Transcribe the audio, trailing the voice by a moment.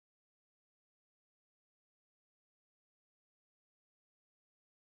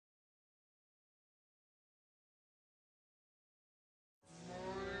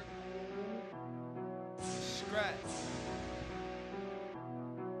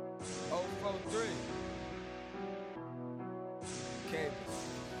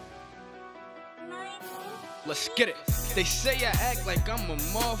Let's get it. They say I act like I'm a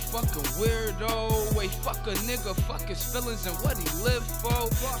motherfucking weirdo. Wait, fuck a nigga, fuck his feelings and what he live for.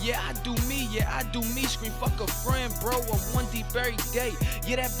 Yeah, I do me, scream fuck a friend, bro. I'm one deep every day.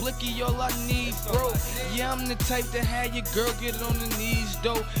 Yeah, that blicky all I need, bro. Yeah, I'm the type to have your girl get it on the knees,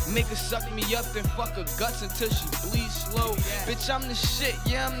 though. Make her suck me up and fuck her guts until she bleeds slow. Bitch, I'm the shit,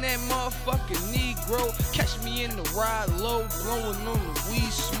 yeah, I'm that motherfucking Negro. Catch me in the ride low, blowing on the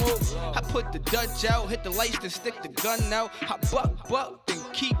weed smoke. I put the Dutch out, hit the lights, then stick the gun out. I buck, then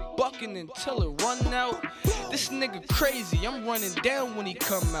keep bucking until it run out. This nigga crazy, I'm running down when he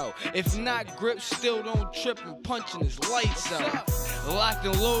come out. If not grip, still don't trip and punching his lights out. Locked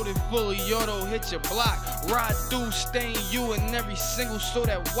and loaded, fully auto, hit your block. Ride through, stain you in every single so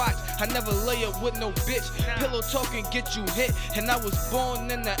that watch. I never lay up with no bitch. Pillow talking get you hit. And I was born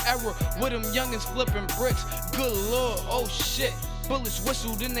in the era with them youngins flipping bricks. Good lord, oh shit. Bullets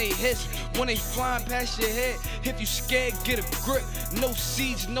whistle, then they hiss when they flying past your head. If you scared, get a grip. No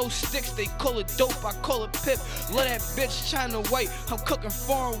seeds, no sticks, they call it dope, I call it pip. Love that bitch China white, I'm cooking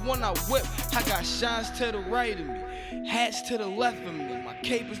foreign when I whip. I got shines to the right of me, hats to the left of me. My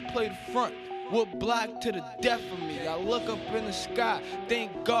capers play the front, wood block to the death of me. I look up in the sky,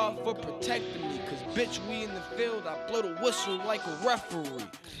 thank God for protecting me. Cause bitch, we in the field, I blow the whistle like a referee.